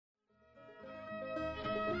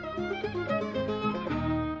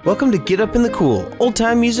Welcome to Get Up in the Cool,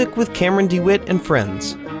 old-time music with Cameron DeWitt and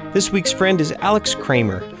friends. This week's friend is Alex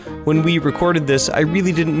Kramer. When we recorded this, I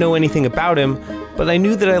really didn't know anything about him, but I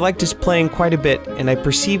knew that I liked his playing quite a bit, and I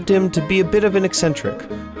perceived him to be a bit of an eccentric.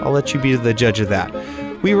 I'll let you be the judge of that.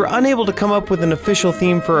 We were unable to come up with an official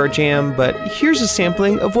theme for our jam, but here's a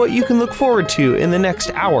sampling of what you can look forward to in the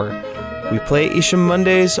next hour. We play Isham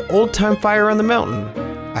Monday's Old Time Fire on the Mountain.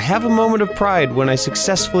 I have a moment of pride when I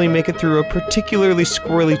successfully make it through a particularly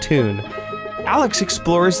squirrely tune. Alex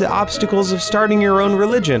explores the obstacles of starting your own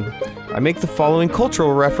religion. I make the following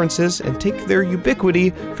cultural references and take their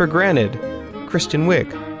ubiquity for granted. Kristen Wiig,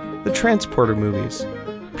 the Transporter movies,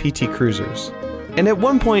 P.T. Cruisers. And at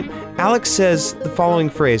one point, Alex says the following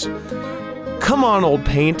phrase, "Come on, old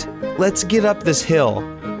paint, let's get up this hill."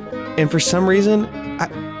 And for some reason,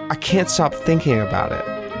 I can't stop thinking about it.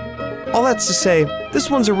 All that's to say, this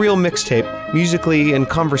one's a real mixtape, musically and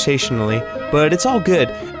conversationally, but it's all good,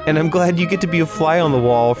 and I'm glad you get to be a fly on the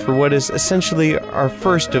wall for what is essentially our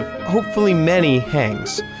first of hopefully many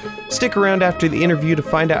hangs. Stick around after the interview to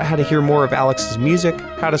find out how to hear more of Alex's music,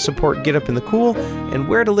 how to support Get Up in the Cool, and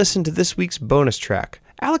where to listen to this week's bonus track.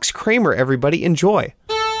 Alex Kramer, everybody, enjoy!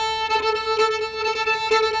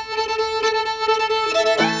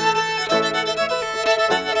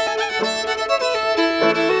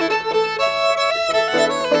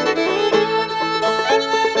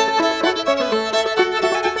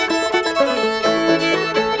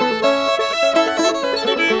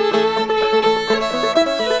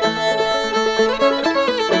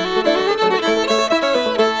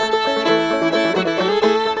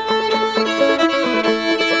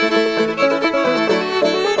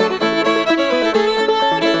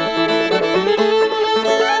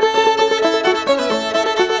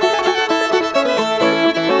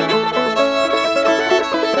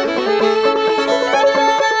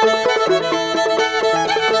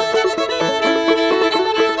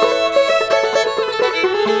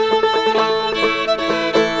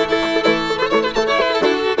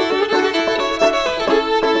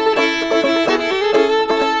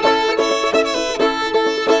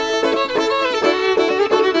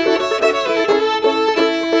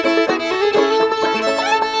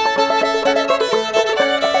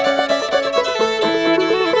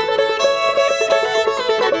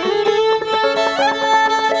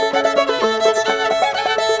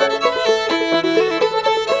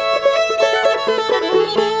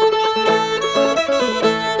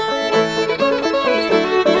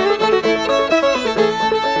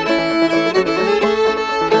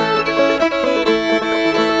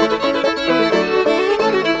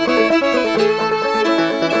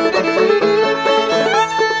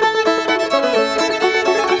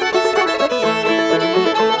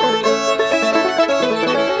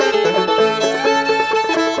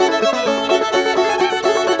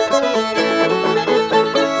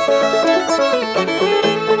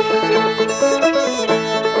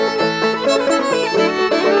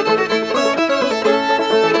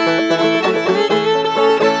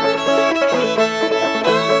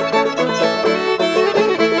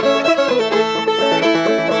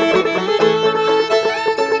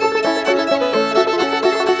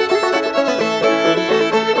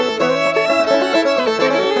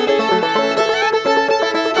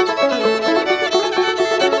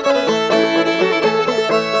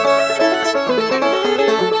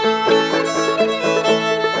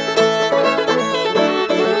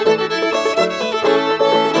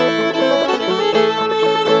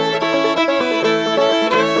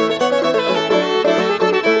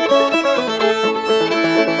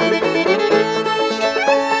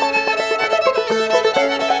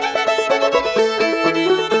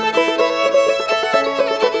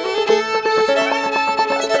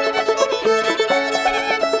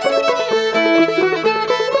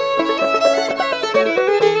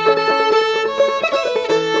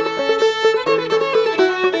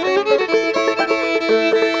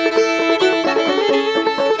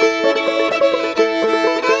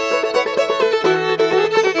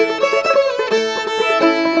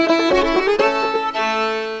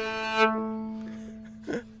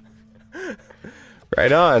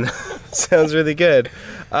 Right on. Sounds really good.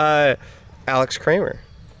 Alex Kramer.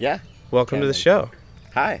 Yeah. Welcome to the show.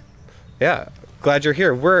 Hi. Yeah. Glad you're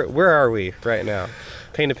here. Where are we right now?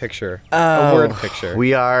 Paint a picture. A word picture.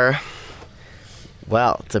 We are...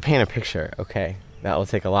 Well, to paint a picture, okay, that will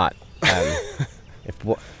take a lot.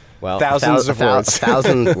 Thousands of words.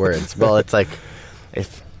 1,000 words. Well, it's like,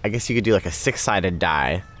 if I guess you could do like a 6-sided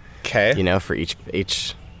die. Okay. You know, for each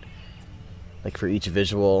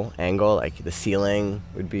visual angle, like the ceiling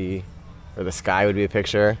would be, or the sky would be a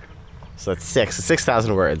picture. So that's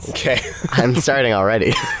 6,000 words. Okay. I'm starting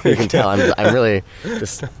already. You can tell I'm really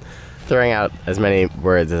just throwing out as many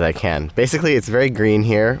words as I can. Basically, it's very green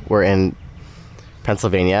here. We're in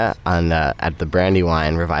Pennsylvania at the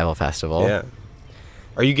Brandywine Revival Festival. Yeah.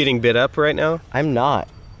 Are you getting bit up right now? I'm not.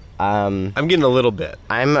 I'm getting a little bit.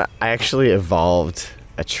 I actually evolved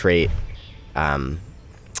a trait.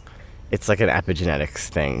 It's like an epigenetics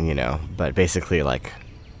thing, you know. But basically, like,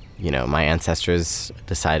 you know, my ancestors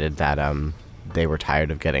decided that they were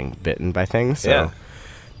tired of getting bitten by things, so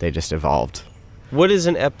they just evolved. What is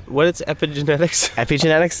epigenetics?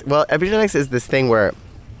 Epigenetics? Well, epigenetics is this thing where...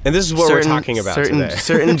 And this is what we're talking about today.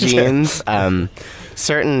 Certain genes,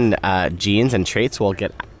 certain genes and traits will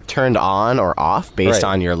get turned on or off based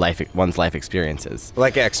on your one's life experiences.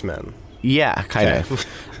 Like X-Men. Yeah, kind of.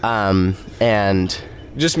 And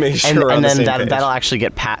just make sure we're on the same page. That'll actually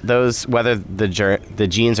get those, whether the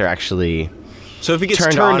genes are actually... So if it gets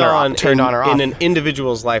turned on or off in an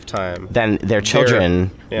individual's lifetime, then their children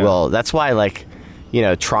will. That's why, like, you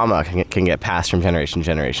know, trauma can get passed from generation to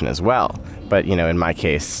generation as well. But, you know, in my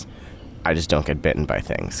case, I just don't get bitten by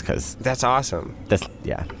things because that's awesome.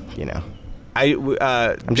 You know,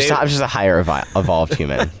 I'm just a higher evolved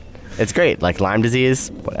human. It's great, like Lyme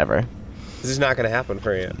disease, whatever. This is not going to happen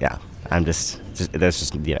for you. Yeah, it's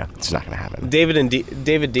not going to happen.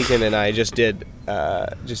 David Deacon and I just did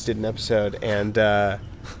an episode, and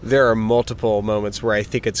there are multiple moments where I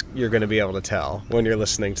think you're going to be able to tell when you're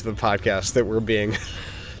listening to the podcast that we're being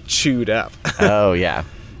chewed up. Oh yeah.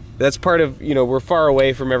 That's part of, you know, we're far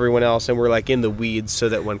away from everyone else and we're like in the weeds so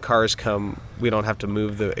that when cars come, we don't have to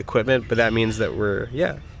move the equipment. But that means that we're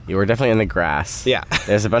definitely in the grass. Yeah.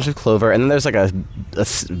 There's a bunch of clover and then there's like a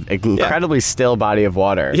incredibly still body of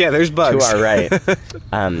water. Yeah, there's bugs. To our right.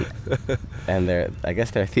 And I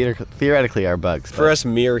guess they're theoretically are bugs. For us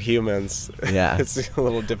mere humans, yeah, it's a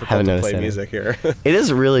little difficult to play music here. It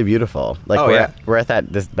is really beautiful. Like we're at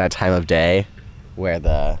that time of day where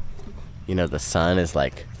the sun is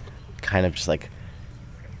like kind of just like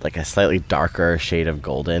a slightly darker shade of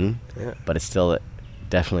golden, but it's still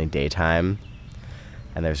definitely daytime,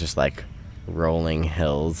 and there's just like rolling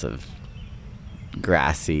hills of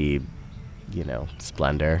grassy, you know,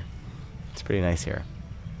 splendor. It's pretty nice here.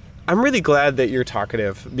 I'm really glad that you're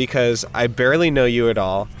talkative because I barely know you at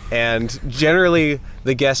all, and generally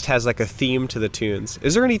the guest has like a theme to the tunes.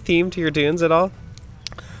 Is there any theme to your tunes at all?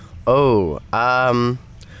 Oh,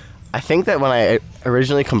 I think that when I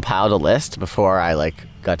originally compiled a list before I like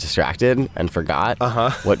got distracted and forgot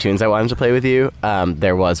what tunes I wanted to play with you,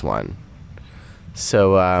 there was one.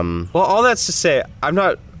 So, well, all that's to say,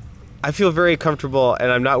 I feel very comfortable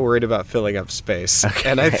and I'm not worried about filling up space. Okay.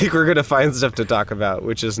 And I think we're going to find stuff to talk about,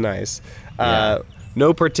 which is nice.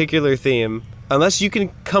 No particular theme, unless you can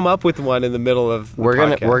come up with one in the middle of the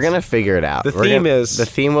podcast. We're going to figure it out. The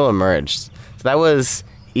theme will emerge. So that was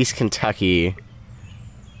East Kentucky,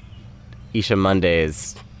 Isha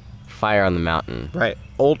Monday's Fire on the Mountain. Right.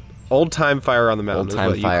 Old time Fire on the Mountain.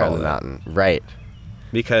 Old time Fire on the Mountain. Right.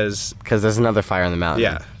 Because there's another Fire on the Mountain.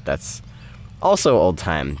 Yeah. That's also old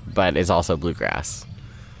time, but is also bluegrass.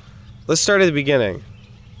 Let's start at the beginning.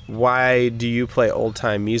 Why do you play old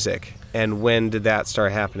time music, and when did that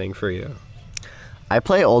start happening for you? I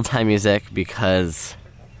play old time music because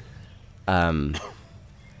I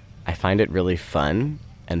find it really fun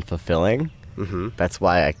and fulfilling. Mm-hmm. That's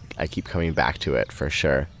why I keep coming back to it for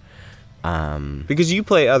sure. Because you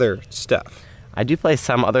play other stuff. I do play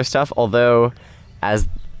some other stuff, although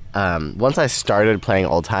once I started playing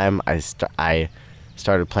old time, I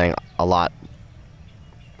started playing a lot.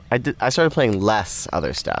 I started playing less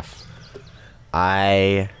other stuff.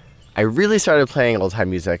 I really started playing old time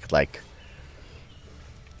music like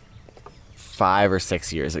 5 or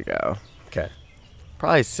 6 years ago. Okay.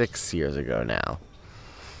 Probably 6 years ago now.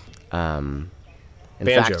 In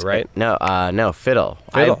banjo, fact, right? No, fiddle.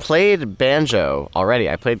 I played banjo already.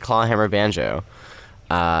 I played clawhammer banjo,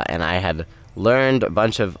 and I had learned a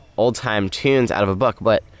bunch of old-time tunes out of a book,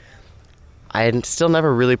 but I had still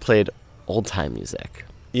never really played old-time music.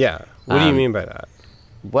 Yeah. What do you mean by that?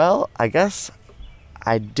 Well, I guess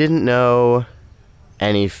I didn't know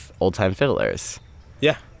any old-time fiddlers.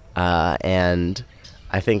 Yeah. And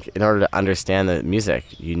I think in order to understand the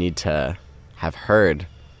music, you need to have heard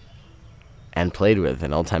and played with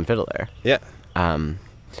an old-time fiddler. Yeah.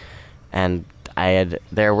 And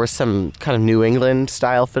there were some kind of New England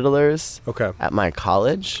style fiddlers at my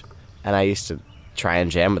college, and I used to try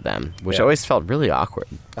and jam with them, which always felt really awkward.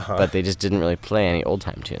 But they just didn't really play any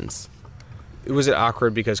old-time tunes. Was it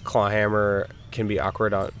awkward because clawhammer can be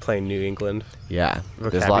awkward on playing New England? Yeah.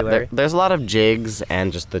 Vocabulary? There's a lot of jigs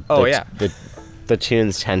and just the the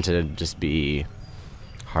tunes tend to just be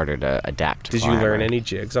harder to adapt to. Did you learn any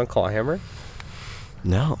jigs on clawhammer?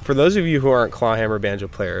 No. For those of you who aren't clawhammer banjo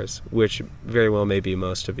players, which very well may be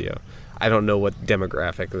most of you, I don't know what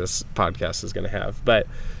demographic this podcast is going to have, but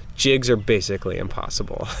jigs are basically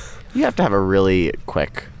impossible. You have to have a really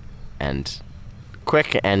quick and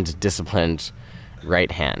disciplined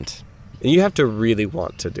right hand. And you have to really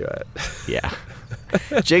want to do it. Yeah.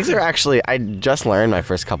 Jigs are actually, I just learned my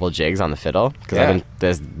first couple of jigs on the fiddle, because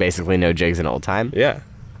there's basically no jigs in old time. Yeah.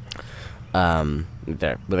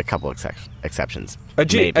 There, with a couple exceptions. A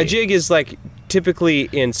jig is like typically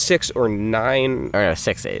in 6 or 9. Or no,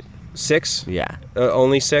 6/8. 6? Yeah.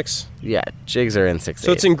 Only 6? Yeah, jigs are in 6/8.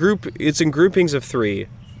 So it's in groupings of 3,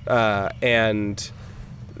 and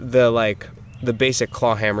the basic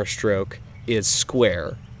clawhammer stroke is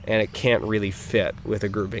square, and it can't really fit with a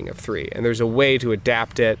grouping of 3. And there's a way to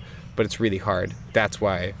adapt it, but it's really hard. That's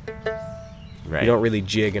why you don't really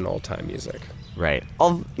jig in old time music. Right.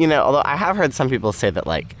 Although I have heard some people say that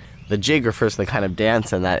like the jig refers to the kind of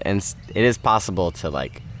dance, and it is possible to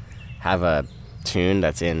like have a tune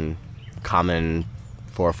that's in common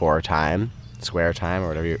 4/4 time, square time, or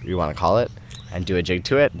whatever you want to call it, and do a jig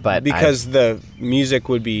to it. But because the music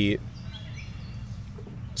would be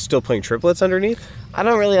still playing triplets underneath. I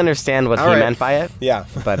don't really understand what he meant by it. Yeah.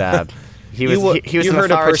 But he was an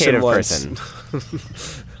authoritative person.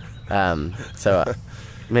 So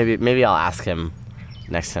maybe I'll ask him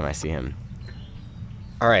next time I see him.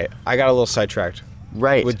 All right, I got a little sidetracked.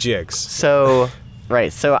 Right. With jigs. So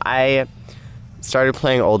I started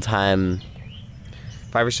playing old time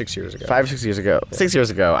 5 or 6 years ago. 5 or 6 years ago. Yeah. 6 years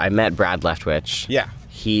ago, I met Brad Leftwich. Yeah.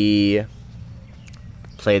 He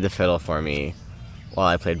played the fiddle for me while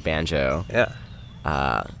I played banjo. Yeah.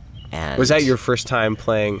 And was that your first time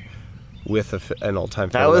playing with an old time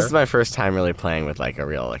fiddler? That was my first time really playing with like a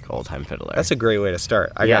real like old time fiddler. That's a great way to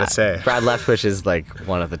start. I gotta say, Brad Leftwich is like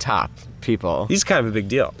one of the top people. He's kind of a big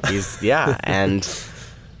deal. And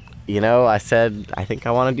I said I think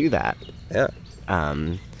I want to do that. Yeah.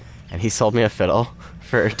 And he sold me a fiddle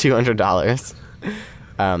for $200,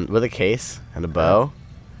 with a case and a bow,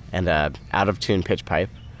 and a out of tune pitch pipe.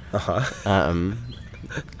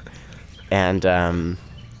 And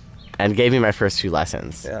gave me my first few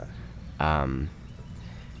lessons. Yeah.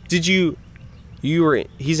 He's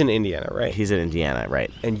in Indiana, right? He's in Indiana,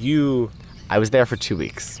 right. And I was there for 2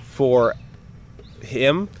 weeks. For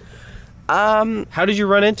him? How did you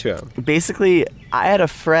run into him? Basically, I had a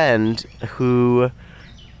friend who,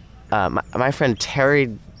 my friend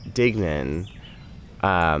Terry Dignan,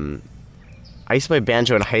 I used to play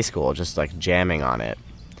banjo in high school, just like jamming on it.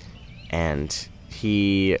 And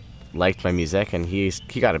he liked my music, and he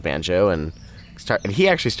got a banjo, and he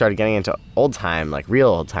actually started getting into old time, like real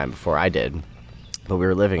old time, before I did. But we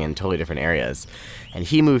were living in totally different areas, and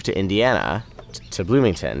he moved to Indiana, to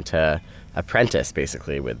Bloomington, to apprentice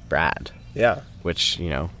basically with Brad. Yeah. Which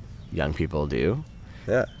young people do.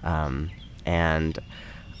 Yeah. And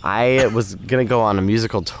I was gonna go on a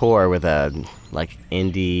musical tour with a like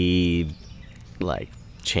indie, like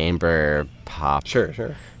chamber pop.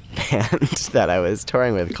 Sure. Band that I was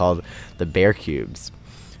touring with called the Bear Cubes.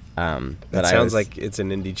 That sounds like it's an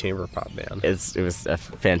indie chamber pop band. It was a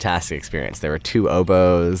fantastic experience. There were 2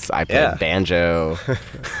 oboes. I played banjo.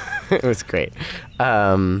 It was great.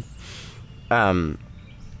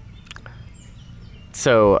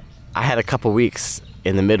 So I had a couple weeks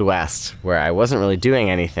in the Midwest where I wasn't really doing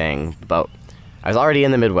anything, but I was already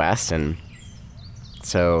in the Midwest, and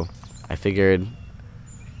so I figured,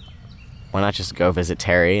 why not just go visit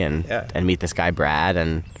Terry and meet this guy Brad?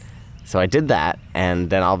 And so I did that, and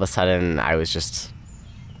then all of a sudden I was just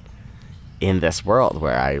in this world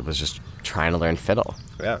where I was just trying to learn fiddle.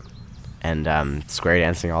 Yeah. And square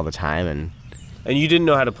dancing all the time. And you didn't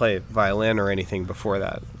know how to play violin or anything before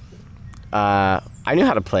that? I knew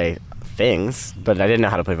how to play things, but I didn't know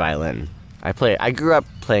how to play violin. I grew up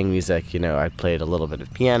playing music, I played a little bit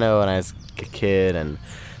of piano when I was a kid, and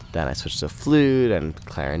then I switched to flute and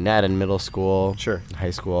clarinet in middle school,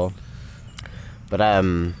 high school. But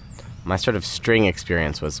my sort of string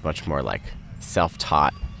experience was much more like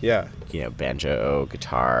self-taught. Yeah. Banjo,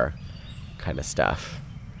 guitar kind of stuff.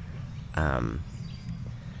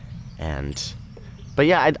 But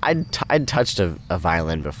yeah, I'd touched a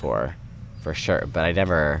violin before, for sure, but I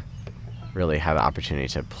never really had the opportunity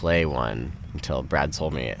to play one until Brad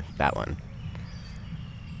sold me that one.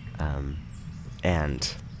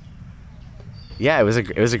 And yeah, it was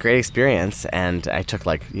a great experience, and I took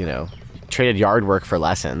traded yard work for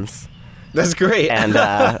lessons. That's great. And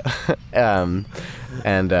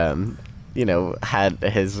had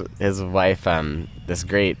his wife, this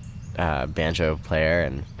great banjo player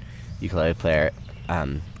and ukulele player,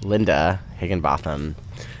 Linda Higginbotham,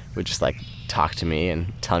 would just like talk to me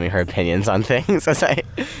and tell me her opinions on things as I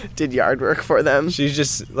did yard work for them. She's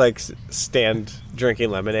just like stand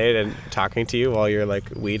drinking lemonade and talking to you while you're like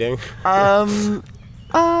weeding. Yeah,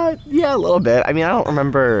 a little bit. I mean, I don't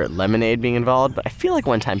remember lemonade being involved, but I feel like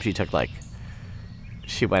one time she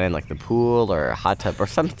went in like the pool or a hot tub or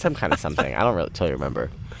some kind of something. I don't really totally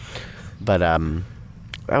remember. But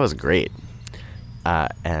that was great.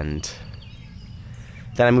 And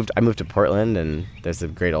then I moved to Portland, and there's a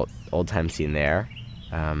great old time scene there.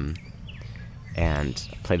 And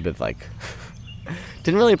played with like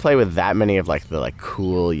didn't really play with that many of like the like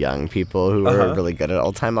cool young people who were really good at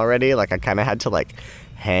old time already. Like I kind of had to like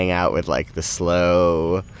hang out with like the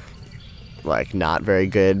slow, like not very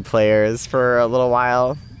good players for a little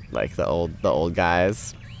while, like the old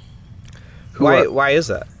guys. Why is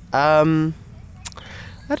that?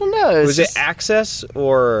 I don't know. Was it access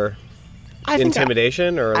or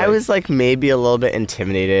intimidation? Or I was like maybe a little bit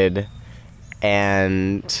intimidated,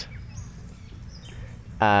 and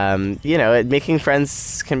making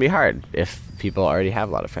friends can be hard if people already have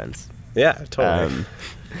a lot of friends. Yeah, totally.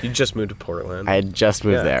 You just moved to Portland. I had just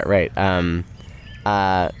moved there, right?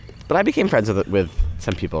 But I became friends with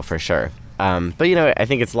some people for sure. But I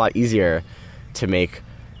think it's a lot easier to make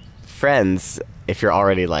friends if you're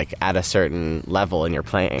already like at a certain level and you're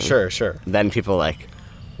playing. Sure. Then people like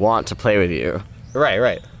want to play with you.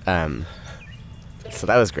 Right. So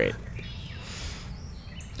that was great.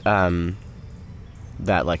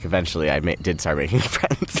 That like eventually I did start making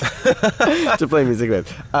friends to play music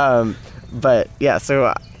with. But yeah,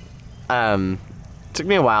 so took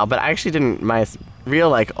me a while, but I actually didn't. My real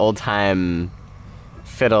like old time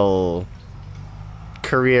fiddle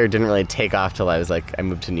career didn't really take off till I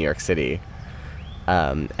moved to New York City.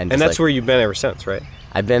 And that's where you've been ever since, right?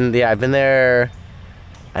 I've been there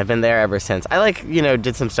ever since. I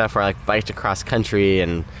did some stuff where I like biked across country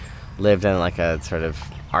and lived in like a sort of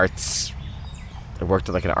arts. I worked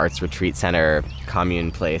at like an arts retreat center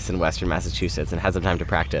commune place in Western Massachusetts and had some time to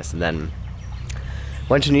practice, and then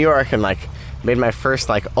went to New York and like made my first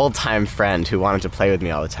like old time friend who wanted to play with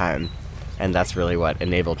me all the time, and that's really what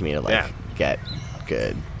enabled me to get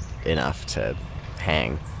good enough to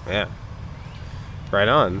hang. Yeah. Right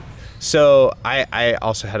on. So I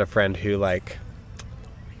also had a friend who like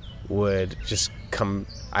would just come.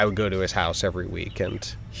 I would go to his house every week,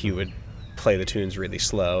 and he would play the tunes really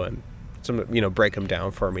slow and break them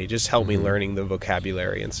down for me, just help me learning the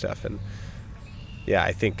vocabulary and stuff. And yeah,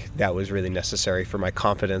 I think that was really necessary for my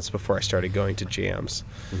confidence before I started going to jams.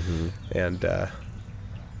 And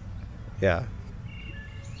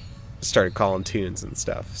started calling tunes and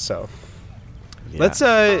stuff. So let's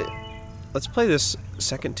play this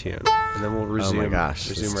second tune, and then we'll resume our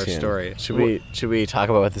story. Should we talk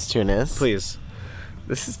about what this tune is? Please.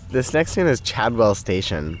 This next tune is Chadwell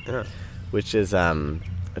Station, which is a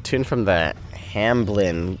tune from the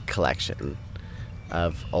Hamblin collection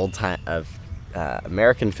of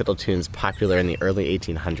American fiddle tunes popular in the early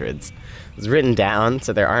 1800s. It was written down,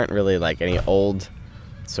 so there aren't really like any old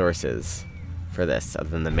sources for this other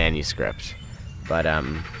than the manuscript. But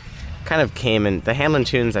the Hamblin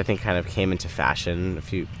tunes I think kind of came into fashion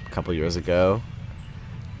a couple years ago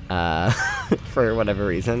for whatever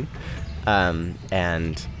reason.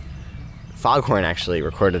 And Foghorn actually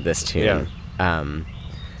recorded this tune. Yeah.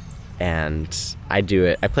 And I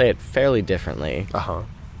play it fairly differently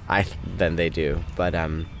than they do, but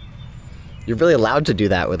you're really allowed to do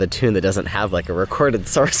that with a tune that doesn't have like a recorded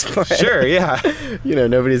source for it. Sure, yeah.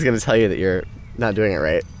 Nobody's going to tell you that you're not doing it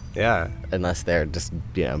right. Yeah. Unless they're just,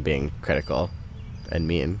 being critical and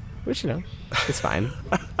mean, which, is fine.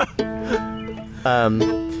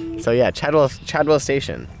 So yeah, Chadwell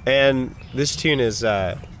Station. And this tune is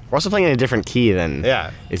we're also playing in a different key than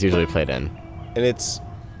is usually played in. And it's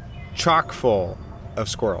chock full of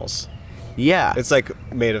squirrels. Yeah. It's like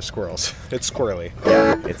made of squirrels. It's squirrely.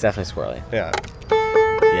 Yeah, it's definitely squirrely. Yeah.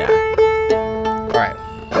 Yeah. All right.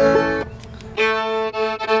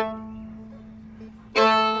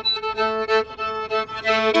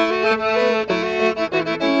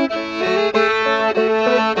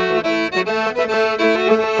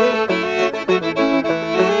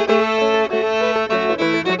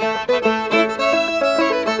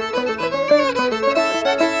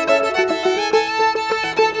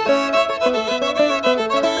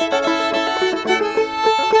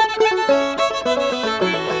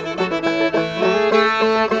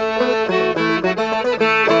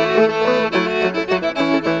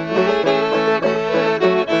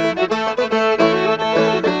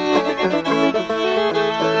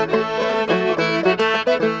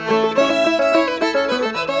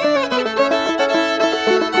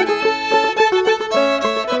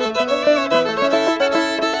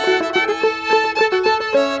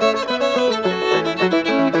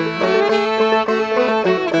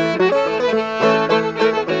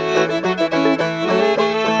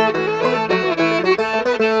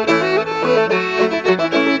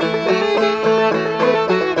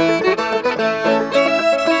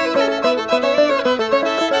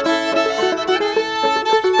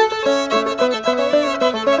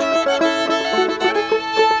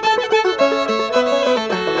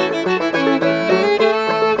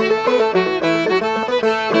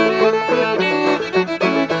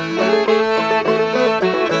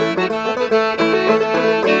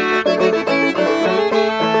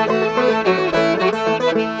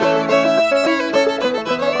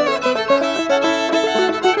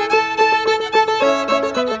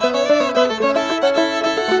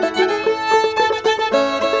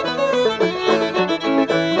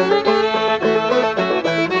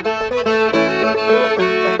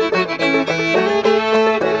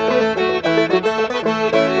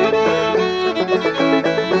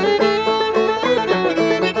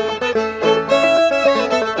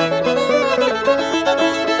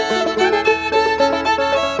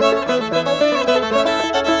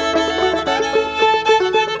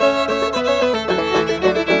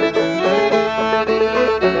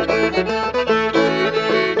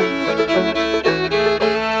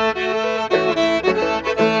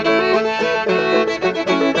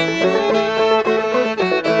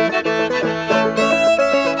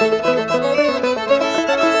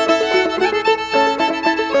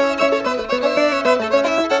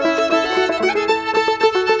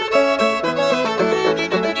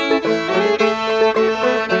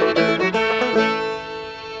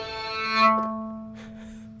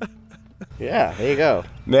 Yeah, there you go.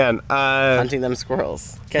 Man, hunting them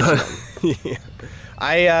squirrels, catching them.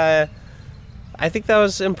 Yeah. I think that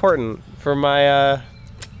was important for my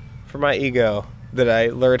ego that I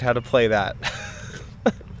learned how to play that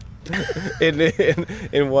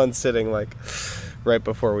in one sitting, like right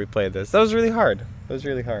before we played this. That was really hard.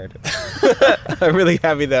 I'm really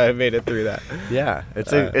happy that I made it through that. Yeah,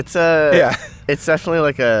 it's definitely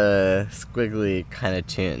like a squiggly kind of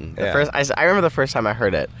tune. I remember the first time I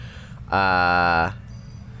heard it. I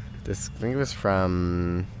think it was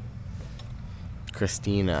from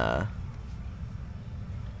Christina,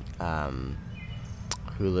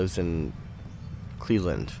 who lives in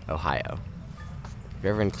Cleveland, Ohio. If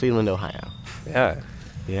you're ever in Cleveland, Ohio. Yeah.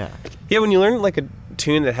 Yeah. Yeah, when you learn like a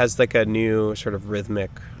tune that has like a new sort of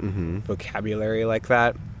rhythmic vocabulary like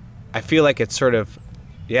that, I feel like it's sort of,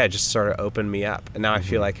 just sort of opened me up. And now I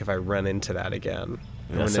feel like if I run into that again,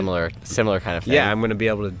 similar kind of thing. Yeah, I'm going to be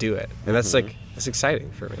able to do it. And that's that's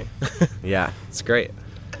exciting for me. Yeah. It's great.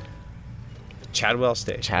 Chadwell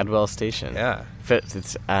Station. Yeah.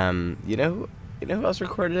 It's you know who else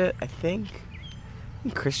recorded it? I think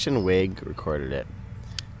Christian Wig recorded it.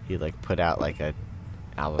 He like put out like a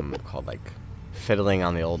album called like Fiddling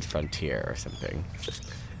on the Old Frontier or something.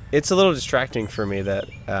 It's a little distracting for me that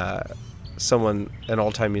an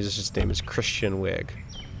old-time musician's name is Christian Wig.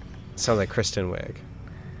 It sounds like Kristen Wiig,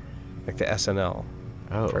 like the SNL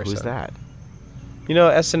person. Who's that? You know,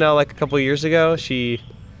 SNL like a couple years ago, she's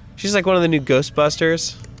like one of the new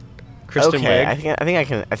Ghostbusters. Kristen Wiig.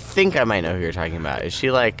 I think I might know who you're talking about. Is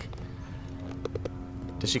she like?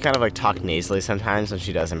 Does she kind of like talk nasally sometimes when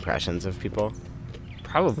she does impressions of people?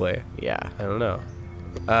 Probably. Yeah. I don't know.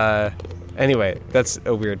 Anyway, that's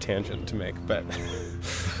a weird tangent to make, but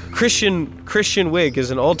Christian Wiig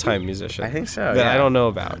is an old-time musician. I think so. That I don't know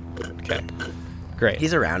about. Okay. Great.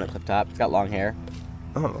 He's around at Clip Top. He's got long hair.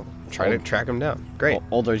 Oh, try to track him down. Great.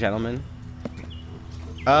 Older gentleman.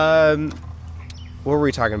 What were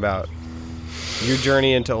we talking about? Your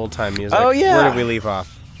journey into old-time music. Oh, yeah. Where did we leave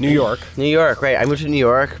off? New York, right. I moved to New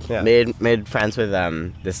York, yeah. made friends with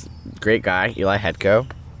this great guy, Eli Hedko,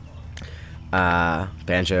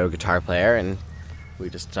 banjo, guitar player, and we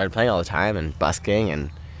just started playing all the time and busking, and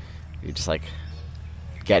you just like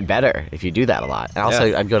get better if you do that a lot. And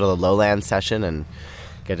also, I'd go to the Lowland session and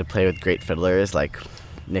get to play with great fiddlers like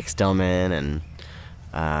Nick Stillman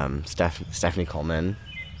and Stephanie Coleman,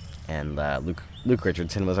 and Luke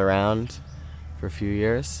Richardson was around for a few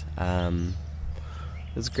years.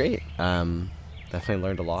 It was great. Definitely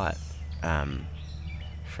learned a lot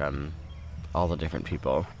from all the different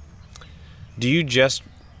people. Do you just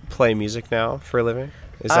play music now for a living?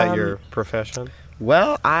 Is that your profession?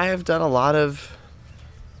 Well, I've done a lot of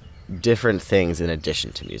different things in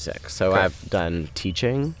addition to music. So I've done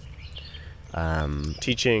teaching.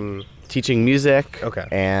 Teaching music. Okay.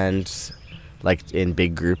 And like in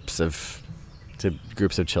big groups of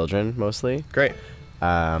children mostly. Great.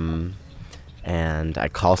 And I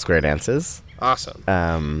call square dances. Awesome.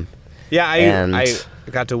 I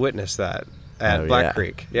got to witness that at Black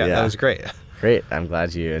Creek. Yeah, that was great. Great. I'm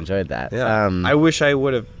glad you enjoyed that. Yeah. I wish I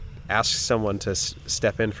would have asked someone to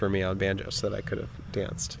step in for me on banjo so that I could have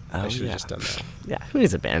danced. I should have just done that. Yeah. Who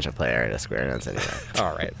needs a banjo player at a square dance anyway?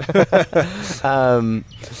 All right. And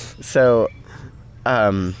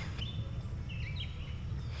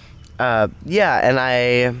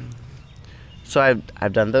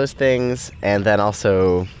I've done those things, and then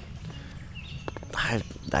also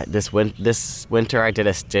this winter I did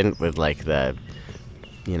a stint with like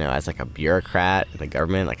as like a bureaucrat in the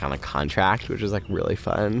government, like on a contract, which was like really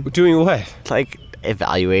fun. Doing what? Like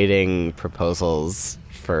evaluating proposals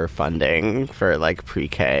for funding for like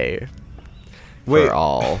pre-K. For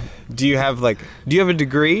all. Do you have a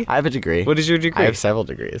degree? I have a degree. What is your degree? I have several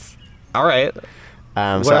degrees. All right.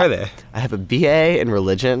 What are they? I have a BA in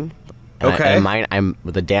religion. Okay. I'm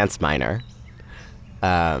with a dance minor.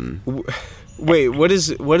 Wait, what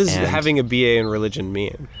does having a BA in religion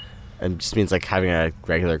mean? It just means like having a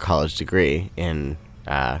regular college degree in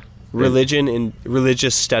religion in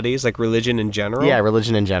religious studies, like religion in general. Yeah,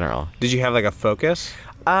 religion in general. Did you have like a focus?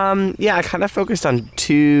 Yeah, I kind of focused on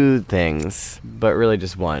two things, but really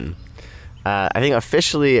just one. I think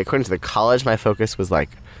officially, according to the college, my focus was like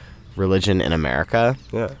religion in America.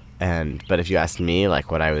 Yeah. But if you asked me,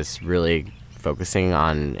 like what I was really focusing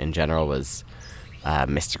on in general was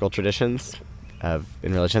mystical traditions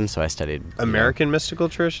in religion. So I studied American mystical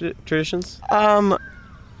traditions.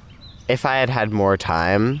 If I had more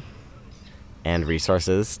time and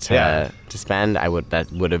resources to spend, that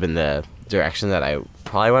would have been the direction that I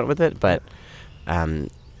probably went with it. But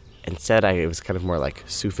instead, it was kind of more like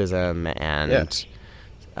Sufism and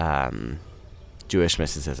Jewish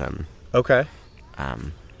mysticism. Okay.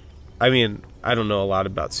 Um, I mean, I don't know a lot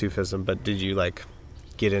about Sufism, but did you like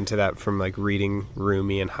get into that from like reading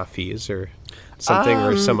Rumi and Hafiz or something,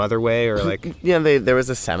 or some other way, or like? Yeah, there was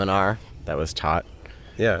a seminar that was taught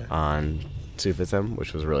Yeah. on Sufism,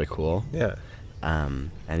 which was really cool. Yeah.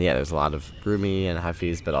 And yeah, there's a lot of Rumi and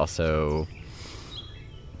Hafiz, but also,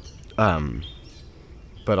 you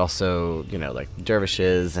know, like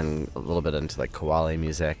dervishes and a little bit into like Qawwali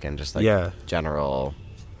music and just like general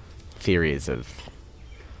theories of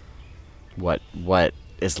what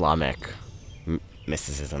Islamic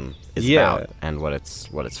mysticism is about and what it's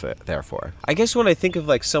there for. I guess when I think of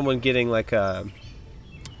like someone getting like a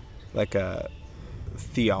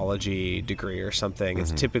theology degree or something,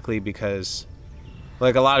 it's typically because,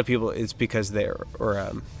 like a lot of people, it's because they're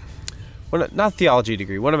not theology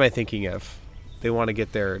degree. What am I thinking of? They want to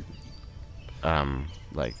get their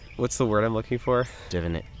like, what's the word I'm looking for?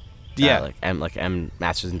 Divinity. Yeah, M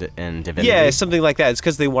masters in divinity. Yeah, something like that. It's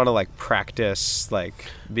because they want to like practice like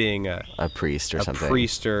being a priest or something. A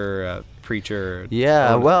priest or a preacher.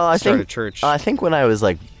 Yeah, well, I think a church. I think when I was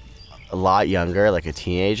like a lot younger, like a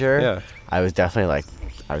teenager, I was definitely like,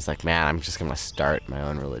 man, I'm just gonna start my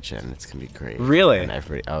own religion. It's gonna be great. Really? And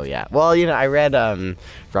oh yeah. Well, you know, I read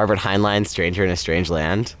Robert Heinlein's Stranger in a Strange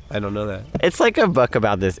Land. I don't know that. It's like a book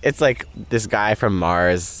about this. It's like this guy from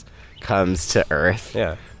Mars comes to Earth.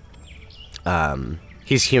 Yeah.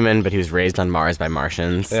 He's human, but he was raised on Mars by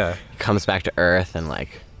Martians. Yeah. He comes back to Earth and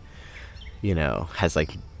like, you know, has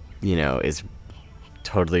like, you know, is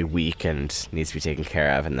totally weak and needs to be taken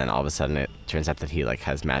care of, and then all of a sudden it turns out that he like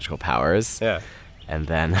has magical powers. Yeah. And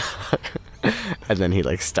then he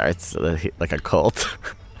like starts like a cult.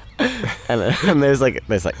 and there's like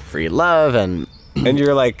free love and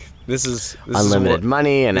you're like, this is unlimited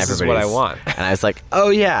money and this is what I want. And I was like, oh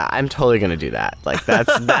yeah, I'm totally gonna do that. Like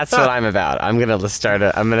that's what I'm about. I'm gonna start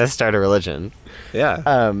a religion.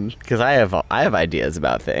 Yeah. Because I have ideas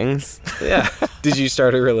about things. Yeah. Did you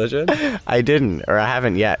start a religion? I didn't, or I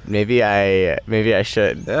haven't yet. Maybe I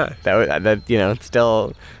should. Yeah. That you know, it's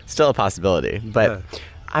still a possibility. But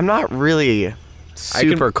I'm not really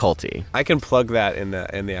super culty. I can plug that in the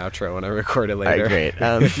outro when I record it later. Great.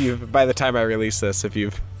 By the time I release this, if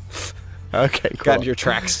you've okay, cool. got your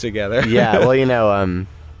tracks together. Yeah. Well, you know,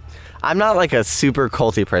 I'm not like a super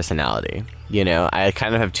culty personality. You know, I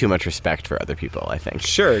kind of have too much respect for other people, I think.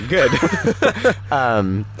 Sure, good.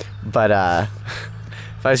 But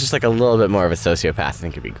if I was just like a little bit more of a sociopath, I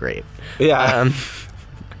think it'd be great. Yeah.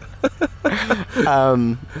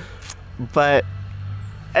 But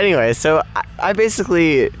anyway, so I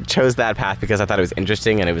basically chose that path because I thought it was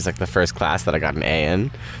interesting, and it was like the first class that I got an A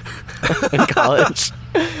in college.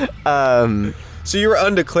 So you were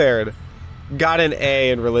undeclared, got an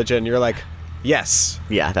A in religion. You're like, yes.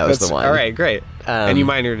 Yeah, that was the one. All right, great. And you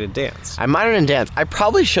minored in dance. I minored in dance. I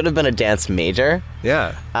probably should have been a dance major.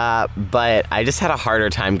 Yeah. But I just had a harder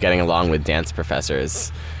time getting along with dance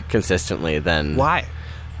professors consistently than... Why?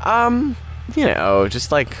 You know,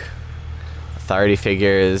 just like authority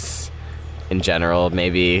figures in general.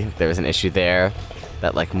 Maybe there was an issue there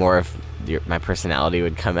that like more of my personality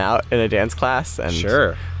would come out in a dance class. And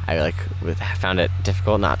sure. I like found it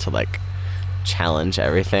difficult not to like challenge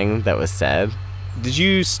everything that was said. Did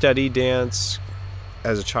you study dance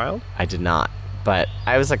as a child? I did not, but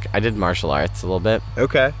I did martial arts a little bit.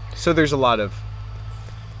 Okay, so there's a lot of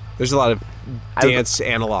dance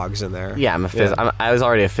analogs in there. Yeah, I was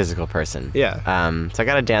already a physical person. Yeah. So I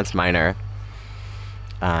got a dance minor.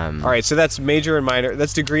 All right, so that's major and minor.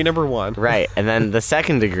 That's degree number 1. Right, and then the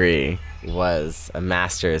second degree was a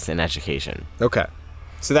master's in education. Okay,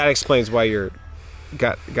 so that explains why you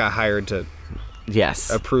got hired to. Yes.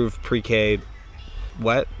 Approve pre-K.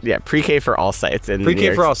 What? Yeah, pre-K for all sites in pre-K New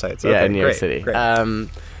York. for all sites. Okay, yeah, in New York City. Great.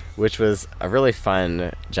 Which was a really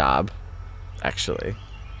fun job, actually.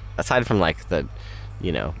 Aside from like the,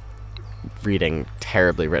 you know, reading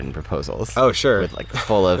terribly written proposals. Oh, sure. With like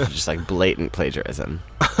full of just like blatant plagiarism.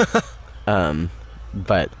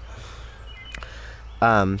 But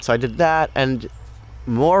so I did that, and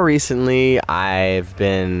more recently I've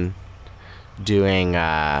been doing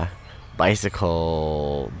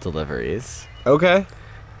bicycle deliveries. Okay.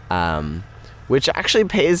 Which actually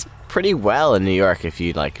pays pretty well in New York if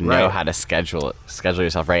you like know how to schedule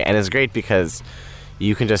yourself right, and it's great because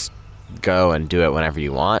you can just go and do it whenever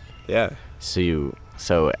you want. Yeah. So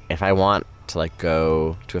if I want to like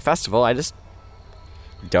go to a festival, I just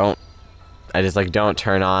don't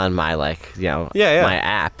turn on my like, you know, my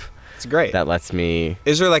app. It's great. That lets me.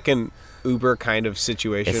 Is there like an Uber kind of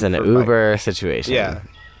situation? It's an Uber situation. Yeah.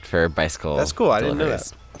 For bicycle. That's cool. I didn't know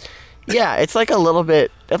that. Yeah, it's like a little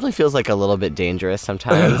bit, definitely feels like a little bit dangerous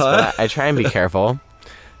sometimes, but I try and be careful.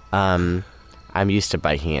 I'm used to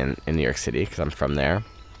biking in New York City because I'm from there.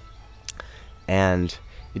 And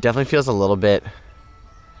it definitely feels a little bit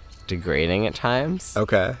degrading at times.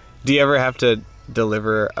 Okay. Do you ever have to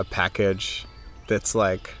deliver a package that's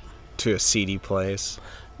like to a seedy place?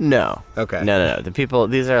 No. Okay. No. The people,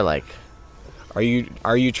 these are like... Are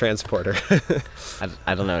you transporter?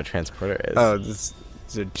 I don't know what transporter is. Oh, this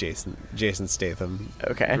is a Jason Statham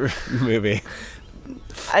movie.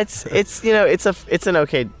 It's you know, it's an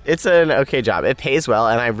okay job. It pays well,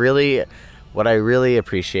 and what I really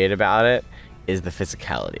appreciate about it is the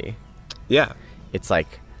physicality. Yeah. It's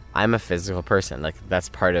like, I'm a physical person. Like, that's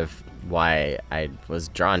part of why I was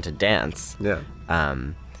drawn to dance. Yeah.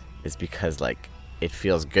 Is because like it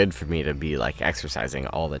feels good for me to be like exercising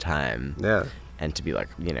all the time. Yeah. And to be like,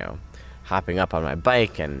 you know, hopping up on my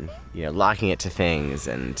bike and, you know, locking it to things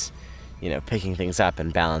and, you know, picking things up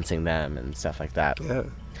and balancing them and stuff like that. Yeah.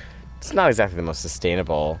 It's not exactly the most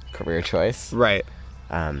sustainable career choice. Right.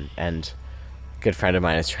 And a good friend of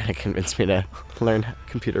mine is trying to convince me to learn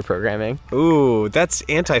computer programming. Ooh, that's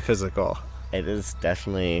anti-physical. It is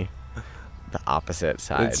definitely the opposite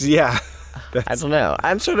side. I don't know.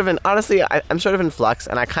 I'm sort of in flux,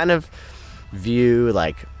 and I kind of view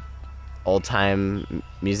like old time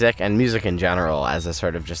music and music in general as a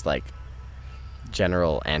sort of just like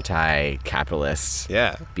general anti-capitalist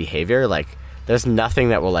behavior. Like, there's nothing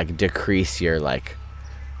that will like decrease your like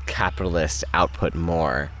capitalist output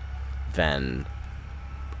more than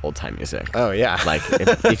old time music. Oh yeah. Like,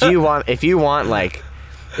 if you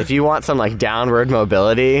want some like downward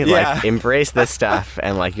mobility, like embrace this stuff,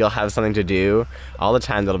 and like you'll have something to do all the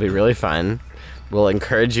time that'll be really fun. We'll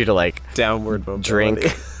encourage you to like downward mobility.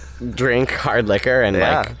 drink hard liquor and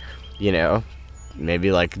like, you know,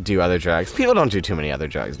 maybe like do other drugs. People don't do too many other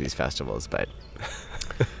drugs these festivals, but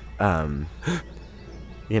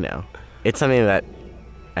you know, it's something that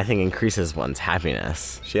I think increases one's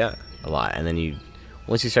happiness. Yeah. A lot. And then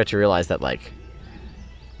once you start to realize that like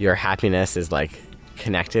your happiness is like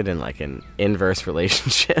connected in like an inverse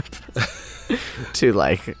relationship to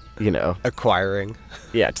like, you know, acquiring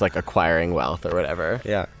wealth or whatever.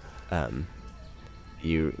 Yeah.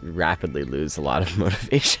 You rapidly lose a lot of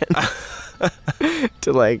motivation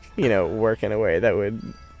to like, you know, work in a way that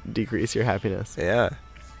would decrease your happiness. Yeah.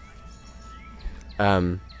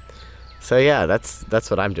 So yeah, that's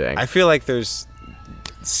what I'm doing. I feel like there's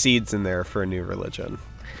seeds in there for a new religion.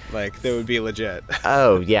 Like, that would be legit.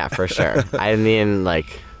 Oh, yeah, for sure. I mean,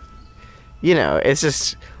 like, you know, it's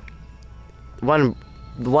just another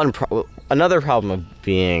problem of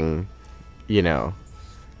being, you know,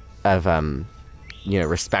 of, you know,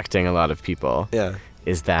 respecting a lot of people. Yeah.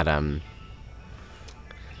 Is that, I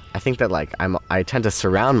think that, like, I tend to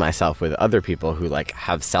surround myself with other people who, like,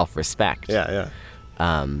 have self-respect. Yeah.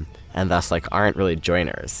 And thus, like, aren't really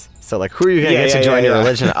joiners. So, like, who are you going to get to join your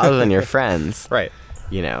religion other than your friends? Right.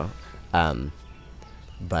 You know,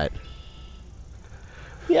 but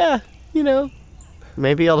yeah, you know,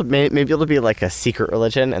 maybe it'll be like a secret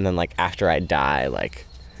religion, and then like after I die, like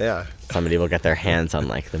somebody will get their hands on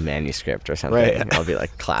like the manuscript or something. Right. And it'll be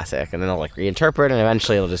like classic, and then I'll like reinterpret, and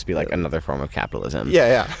eventually it'll just be like another form of capitalism.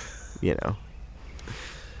 Yeah. You know,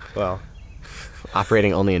 well,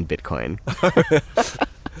 operating only in Bitcoin.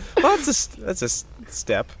 Well, that's a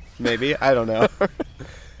step, maybe. I don't know.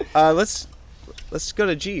 Let's go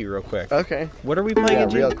to G real quick. Okay. What are we playing in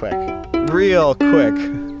G? Real quick.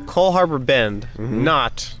 Cole Harbor Bend. Mm-hmm.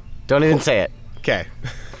 Not. Don't even say it. Okay.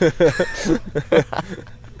 It's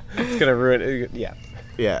gonna ruin it. Yeah.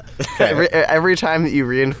 Yeah. Okay. Every time that you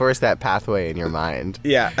reinforce that pathway in your mind,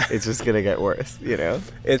 it's just gonna get worse. You know.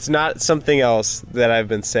 It's not something else that I've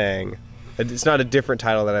been saying. It's not a different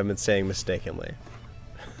title that I've been saying mistakenly.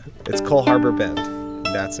 It's Cole Harbor Bend.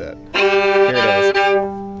 That's it. Here it is.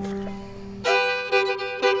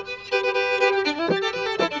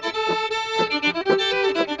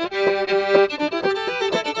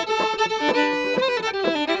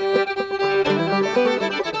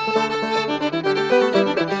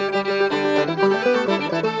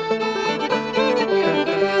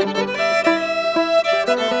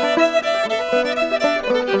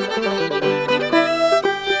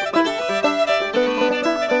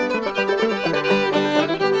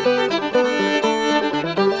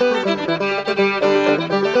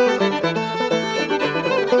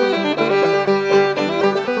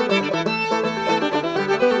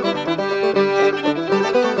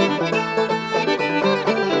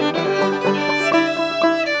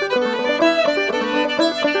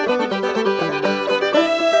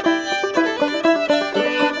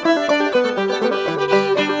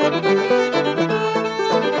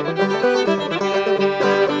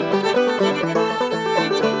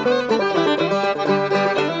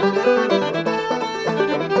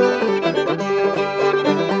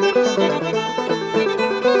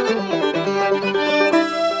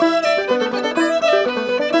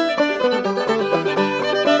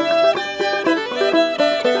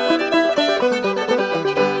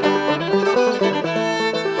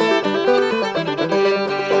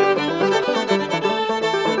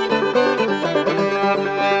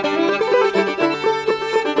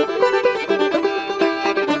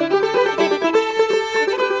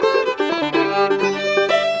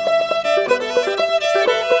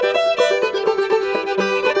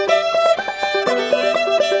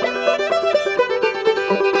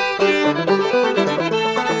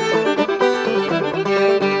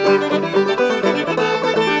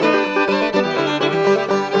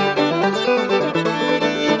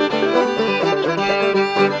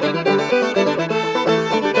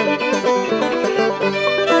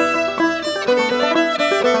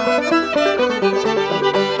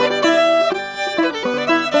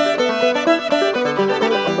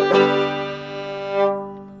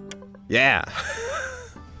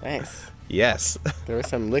 Yes. There were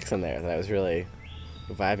some licks in there that I was really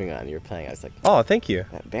vibing on. You were playing. I was like, Oh, thank you.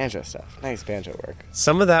 that banjo stuff. Nice banjo work.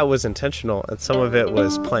 Some of that was intentional, and some of it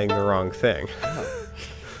was playing the wrong thing.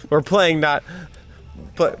 Or playing not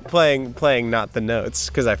the notes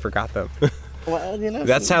because I forgot them. Well,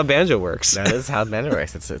 That's how banjo works. That is how banjo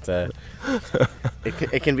works.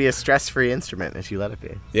 It can be a stress-free instrument if you let it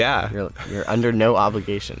be. Yeah. You're under no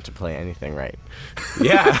obligation to play anything right.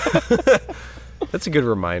 Yeah. That's a good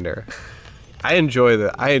reminder. I enjoy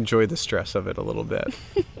the stress of it a little bit.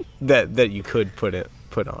 that you could put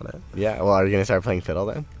on it. Yeah. Well, are you gonna start playing fiddle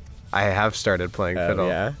then? I have started playing fiddle.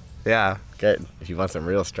 Yeah. Yeah. Good. If you want some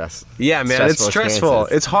real stress. Yeah, man, it's stressful.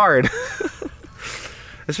 It's hard.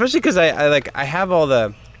 Especially because I have all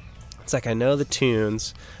the. It's like I know the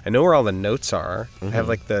tunes. I know where all the notes are. I have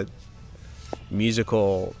like the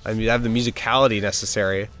musical. I have the musicality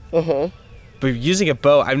necessary. But using a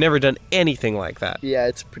bow, I've never done anything like that. Yeah,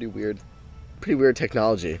 it's pretty weird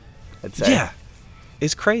technology, I'd say. Yeah,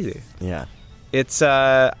 it's crazy. Yeah. It's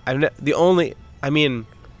I've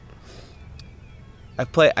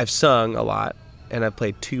sung a lot, and I've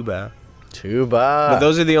played tuba. But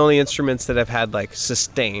those are the only instruments that I've had like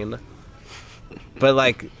sustain. But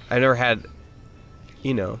like I never had,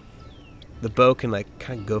 the bow can like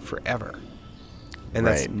kind of go forever. And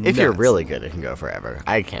right. That's nuts. If you're really good, it can go forever.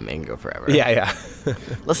 I can't make it go forever. Yeah.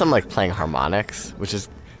 Unless I'm like playing harmonics, which is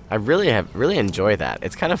I really enjoy that.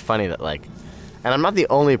 It's kind of funny that like, and I'm not the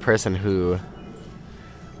only person who,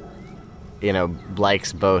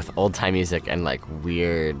 likes both old time music and like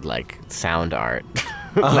weird like sound art,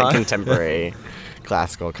 like contemporary,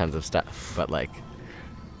 classical kinds of stuff. But like,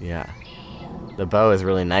 yeah, the bow is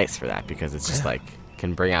really nice for that because it's just like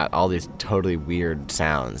can bring out all these totally weird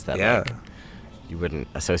sounds that like you wouldn't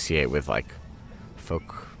associate with like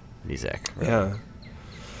folk music. Really.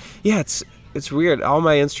 Yeah, it's weird. All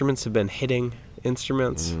my instruments have been hitting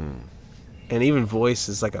instruments, and even voice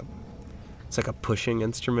is like a pushing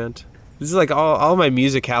instrument. This is like all my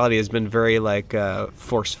musicality has been very like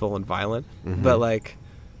forceful and violent, but like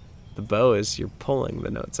the bow is you're pulling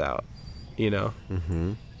the notes out,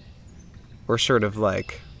 or sort of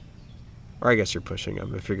like, or I guess you're pushing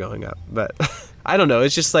them if you're going up, but I don't know.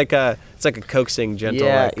 It's just like it's like a coaxing, gentle.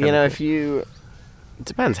 Yeah, like, it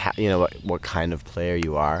depends how, what kind of player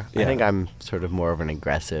you are. Yeah. I think I'm sort of more of an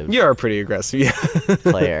aggressive. You're pretty aggressive, yeah.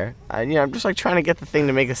 player. And, I'm just like trying to get the thing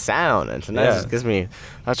to make a sound, and sometimes it just gives me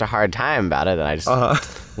such a hard time about it that I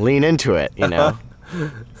just lean into it.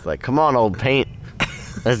 It's like, come on, old paint,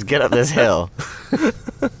 let's get up this hill.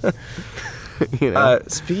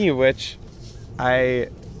 Speaking of which, I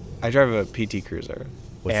drive a PT Cruiser.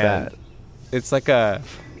 What's that? It's like a.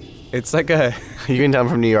 You can tell I'm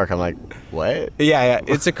from New York. I'm like, what? Yeah.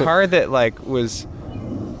 It's a car that like was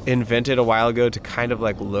invented a while ago to kind of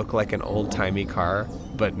like look like an old timey car,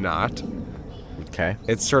 but not. Okay.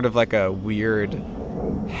 It's sort of like a weird,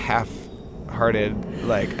 half-hearted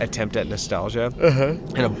like attempt at nostalgia,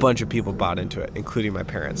 and a bunch of people bought into it, including my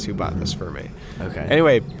parents, who bought this for me. Okay.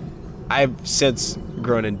 Anyway, I've since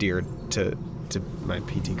grown endeared to my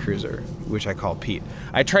PT Cruiser, which I call Pete.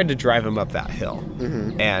 I tried to drive him up that hill,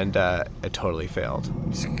 and it totally failed.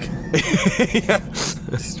 Just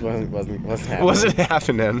wasn't happening. Wasn't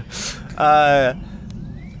happening.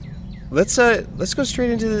 Let's go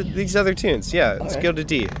straight into these other tunes. Yeah, let's go to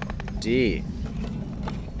D. D.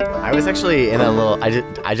 I was actually in I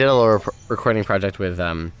did a little recording project with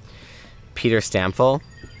Peter Stamfel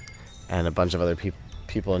and a bunch of other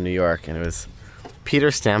people in New York, and it was Peter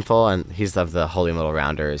Stamfel, and he's of the Holy Middle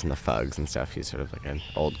Rounders and the Fugs and stuff. He's sort of like an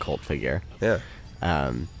old cult figure. Yeah.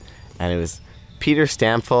 And it was Peter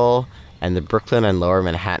Stamfel and the Brooklyn and Lower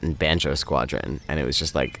Manhattan Banjo Squadron, and it was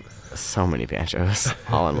just like so many banjos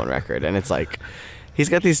all on one record. And it's like he's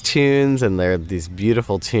got these tunes, and they're these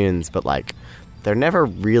beautiful tunes, but like they're never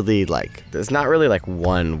really like, there's not really like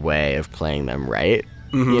one way of playing them right,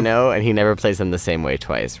 and he never plays them the same way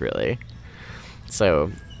twice, really.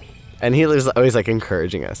 So, and he was always like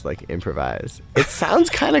encouraging us, like, improvise. It sounds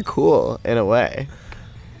kind of cool in a way.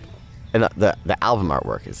 And the album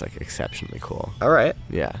artwork is like exceptionally cool. All right.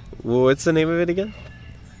 Yeah. Well, what's the name of it again?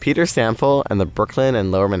 Peter Stamfel and the Brooklyn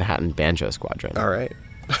and Lower Manhattan Banjo Squadron. All right.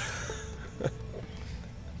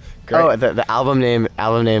 Great. Oh, the album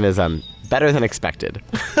name is Better Than Expected.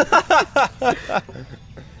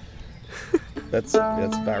 That's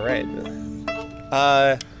about right.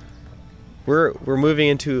 We're moving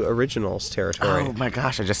into originals territory. Oh my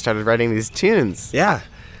gosh! I just started writing these tunes. Yeah.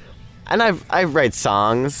 And I write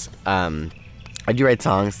songs. I do write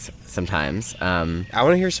songs sometimes. I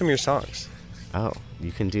want to hear some of your songs. Oh,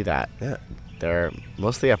 you can do that. Yeah. They're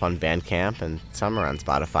mostly up on Bandcamp and some are on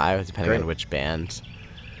Spotify, depending on which band.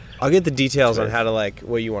 I'll get the details on how to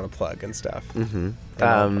what you want to plug and stuff. Mm-hmm.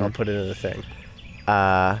 I'll put it in the thing.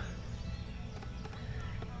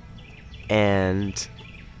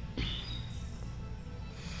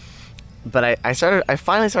 But I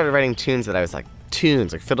finally started writing tunes that I was like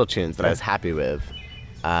fiddle tunes that I was happy with.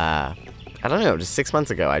 I don't know, just 6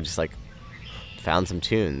 months ago I just found some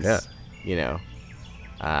tunes.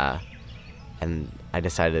 Yeah. And I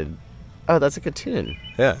decided, oh, that's a good tune.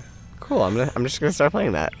 Yeah. Cool. I'm just gonna start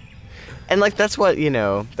playing that. And that's what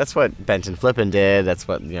Benton Flippin did. That's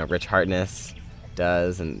what Rich Hartness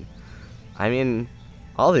does. And I mean,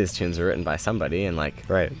 all these tunes are written by somebody. And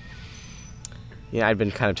right. I'd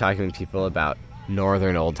been kind of talking to people about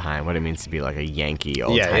Northern old time, what it means to be a Yankee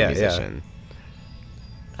old time musician.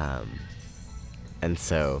 Yeah. And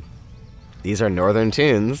so these are Northern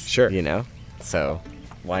tunes. Sure. So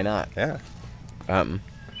why not? Yeah.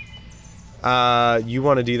 You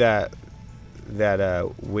want to do that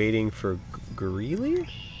Waiting for Greeley?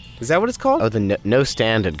 Is that what it's called? Oh, the No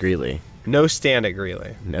Stand at Greeley. No Stand at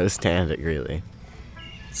Greeley. No Stand at Greeley.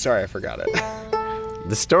 Sorry, I forgot it.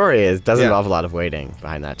 The story does involve a lot of waiting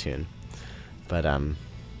behind that tune. But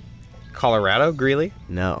Colorado? Greeley?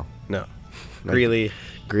 No. Greeley.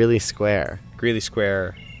 Greeley Square. Greeley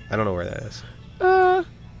Square. I don't know where that is.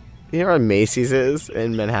 You know where Macy's is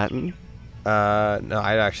in Manhattan? No,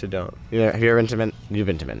 I actually don't. Have you ever been to You've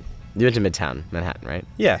been to Midtown Manhattan, right?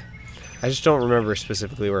 Yeah. I just don't remember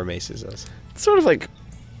specifically where Macy's is. It's sort of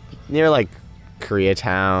near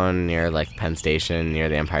Koreatown, near Penn Station, near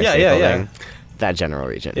the Empire State Building. Yeah. That general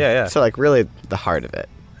region. Yeah. So really the heart of it.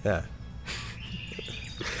 Yeah.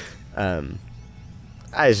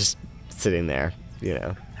 I was just sitting there,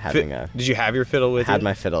 having Did you have your fiddle with you? Had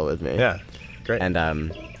my fiddle with me. Yeah. Great. And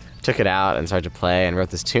took it out and started to play and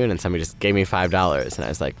wrote this tune and somebody just gave me $5 and I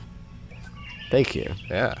was like, thank you.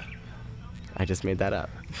 Yeah. I just made that up.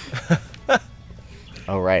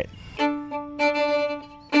 Oh, right.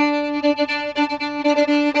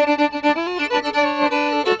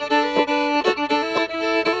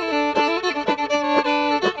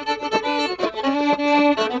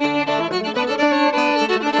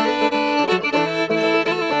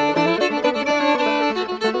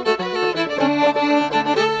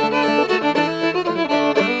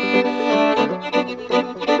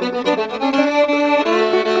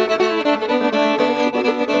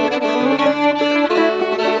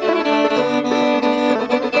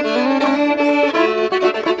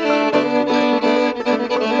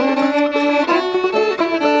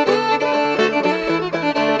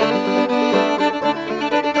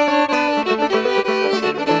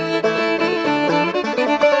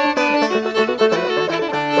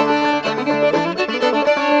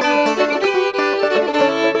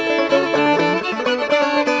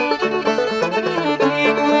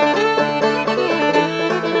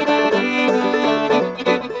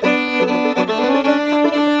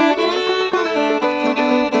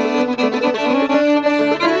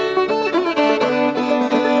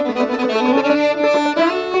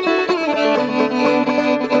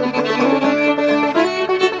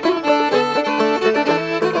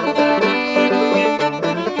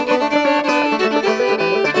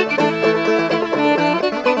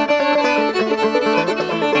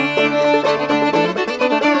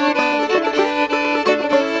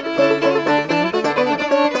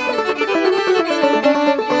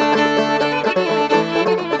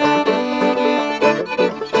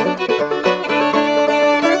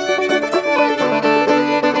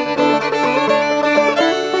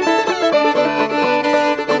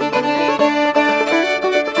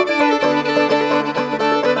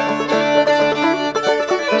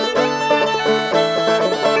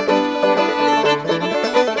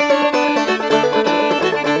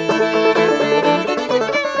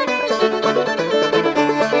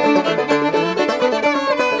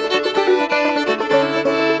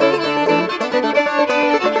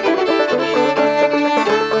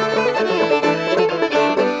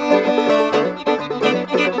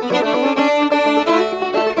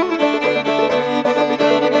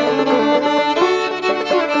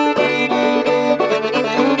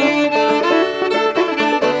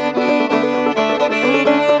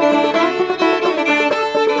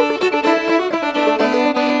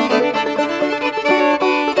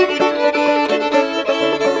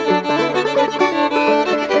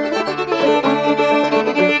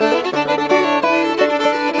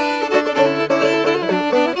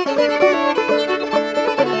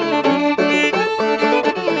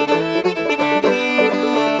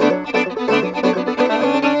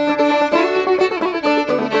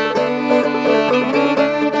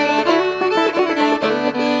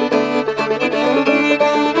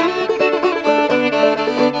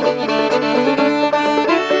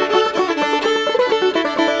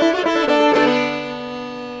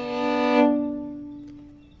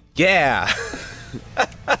 Yeah.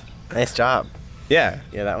 Nice job. Yeah.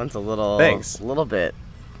 Yeah, that one's a little. Thanks. A little bit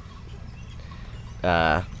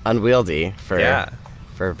unwieldy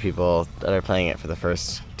for people that are playing it for the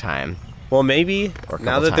first time. Well, maybe Or a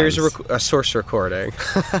now couple that there's times. a source recording,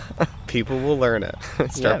 people will learn it.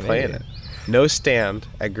 Start Yeah, playing maybe. it. No stand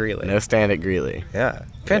at Greeley. No stand at Greeley. Yeah,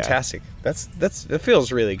 fantastic. It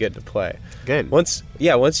feels really good to play. Good. Once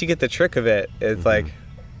you get the trick of it, it's like,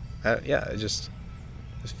 it just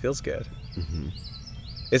feels good. Mm-hmm.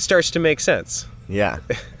 It starts to make sense. Yeah.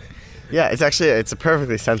 Yeah, it's a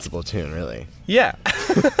perfectly sensible tune, really. Yeah.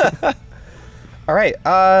 All right.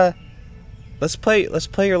 Let's play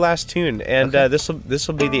your last tune, and Okay. this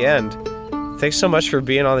will be the end. Thanks so much for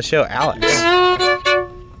being on the show, Alex.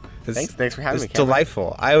 Thanks for having me, It's Cameron.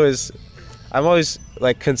 delightful. I'm always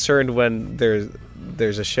like concerned when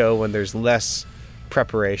there's a show when there's less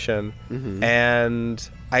preparation, Mm-hmm. and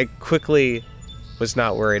I quickly was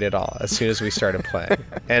not worried at all as soon as we started playing.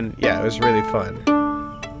 And yeah, it was really fun.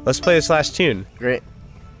 Let's play this last tune. Great.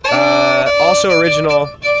 Also original,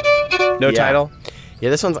 no Yeah. title. Yeah,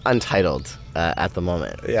 this one's untitled at the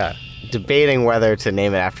moment. Yeah, Debating whether to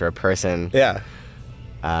name it after a person. yeah.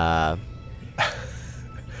 Uh,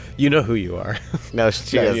 You know who you are. no,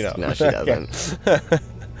 she No, does, you know. no, she doesn't.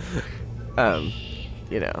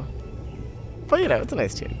 You know. But, you know, it's a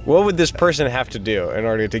nice tune. What would this person have to do in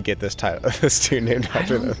order to get this title, this tune named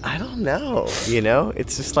after them? I don't know. You know,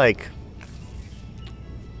 it's just like...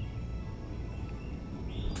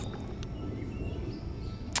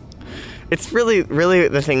 It's really, really,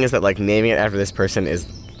 the thing is that, like, naming it after this person is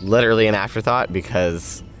literally an afterthought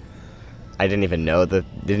because I didn't even know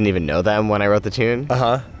them when I wrote the tune.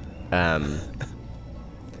 Uh-huh.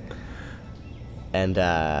 And,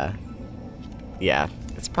 yeah,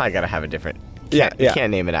 it's probably got to have a different... Yeah, You yeah.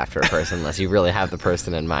 can't name it after a person unless you really have the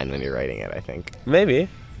person in mind when you're writing it, I think. Maybe.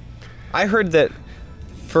 I heard that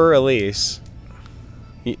Fur Elise,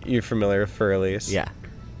 you're familiar with Fur Elise? Yeah.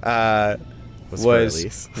 Was Fur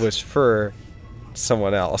Elise. was for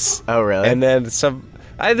someone else. Oh, really? And then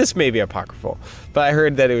this may be apocryphal, but I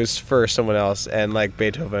heard that it was for someone else, and like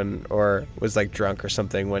Beethoven was like drunk or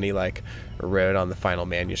something when he like wrote on the final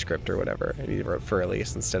manuscript or whatever, and he wrote Fur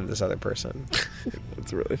Elise instead of this other person.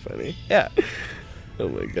 That's really funny. Yeah. Oh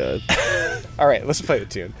my god. All right, let's play the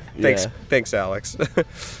tune. Yeah. Thanks, Alex.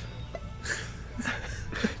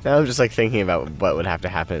 Now I'm just like thinking about what would have to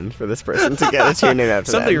happen for this person to get a tune named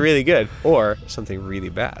after Something them. really good or something really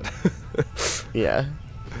bad. Yeah.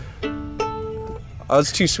 Oh,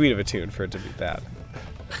 it's too sweet of a tune for it to be bad.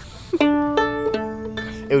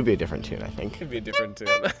 It would be a different tune, I think. It'd be a different tune.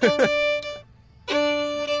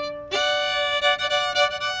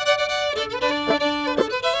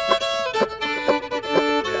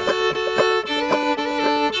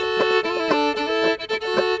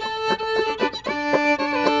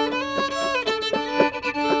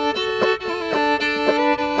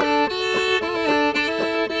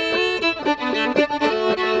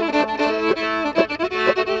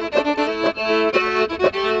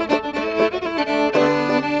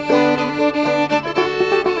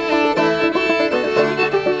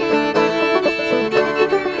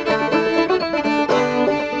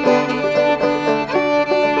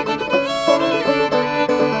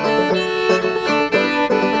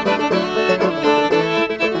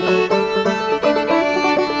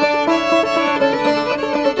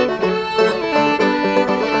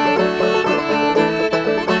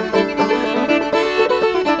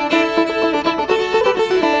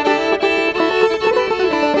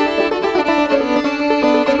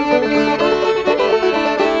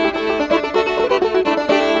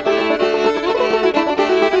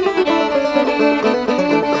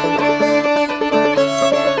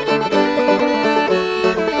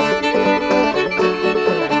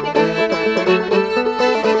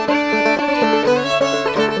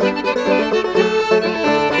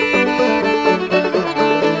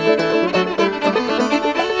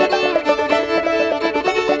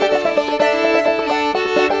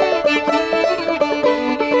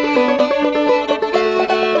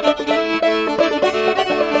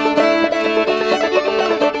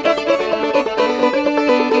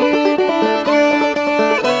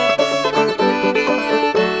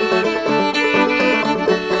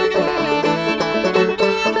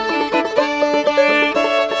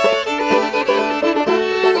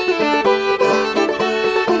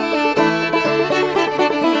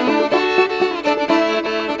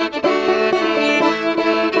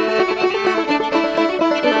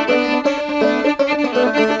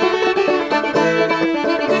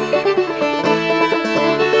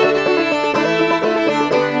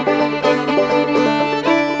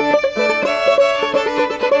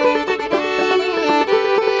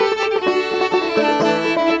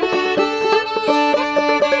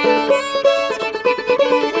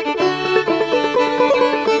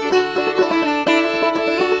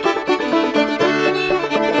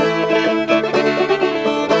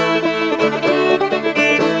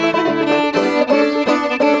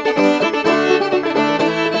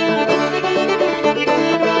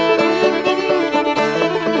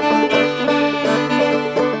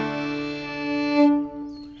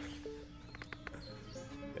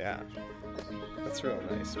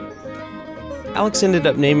 Alex ended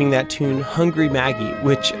up naming that tune Hungry Maggie,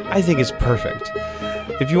 which I think is perfect.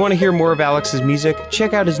 If you want to hear more of Alex's music,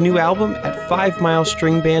 check out his new album at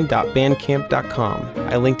 5milestringband.bandcamp.com.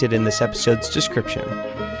 I linked it in this episode's description.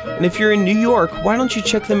 And if you're in New York, why don't you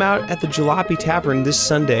check them out at the Jalopy Tavern this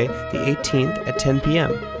Sunday, the 18th at 10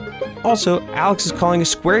 p.m. Also, Alex is calling a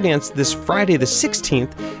square dance this Friday the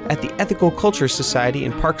 16th at the Ethical Culture Society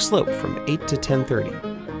in Park Slope from 8 to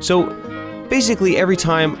 10:30. So, basically, every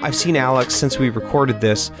time I've seen Alex since we recorded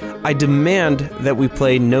this, I demand that we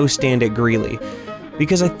play No Stand at Greeley,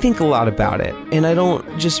 because I think a lot about it, and I don't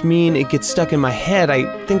just mean it gets stuck in my head.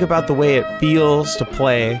 I think about the way it feels to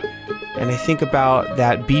play, and I think about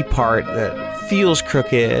that B part that feels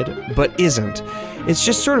crooked, but isn't. It's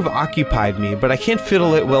just sort of occupied me, but I can't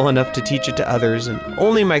fiddle it well enough to teach it to others, and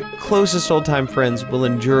only my closest old-time friends will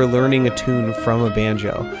endure learning a tune from a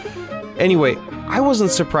banjo. Anyway, I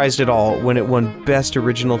wasn't surprised at all when it won Best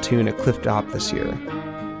Original Tune at Cliff Top this year.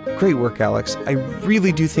 Great work, Alex. I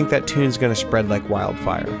really do think that tune's going to spread like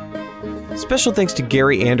wildfire. Special thanks to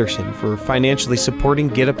Gary Anderson for financially supporting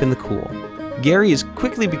Get Up in the Cool. Gary is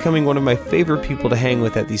quickly becoming one of my favorite people to hang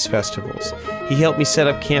with at these festivals. He helped me set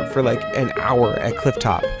up camp for like an hour at Cliff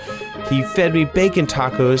Top. He fed me bacon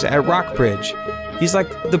tacos at Rockbridge. He's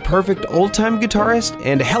like the perfect old-time guitarist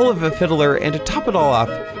and a hell of a fiddler, and to top it all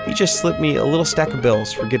off, he just slipped me a little stack of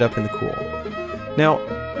bills for Get Up in the Cool. Now,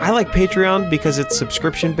 I like Patreon because it's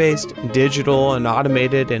subscription-based, digital, and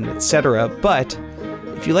automated, and etc., but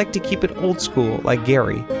if you like to keep it old school like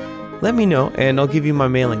Gary, let me know and I'll give you my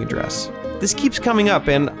mailing address. This keeps coming up,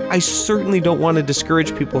 and I certainly don't want to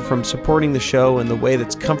discourage people from supporting the show in the way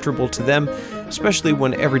that's comfortable to them, especially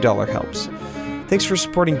when every dollar helps. Thanks for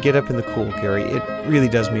supporting Get Up in the Cool, Gary. It really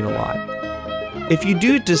does mean a lot. If you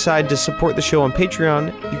do decide to support the show on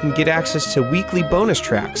Patreon, you can get access to weekly bonus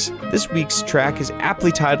tracks. This week's track is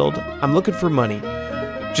aptly titled, I'm Looking for Money.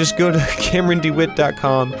 Just go to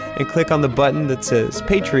CameronDeWitt.com and click on the button that says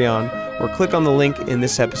Patreon, or click on the link in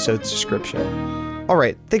this episode's description.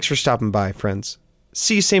 Alright, thanks for stopping by, friends.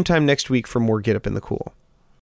 See you same time next week for more Get Up in the Cool.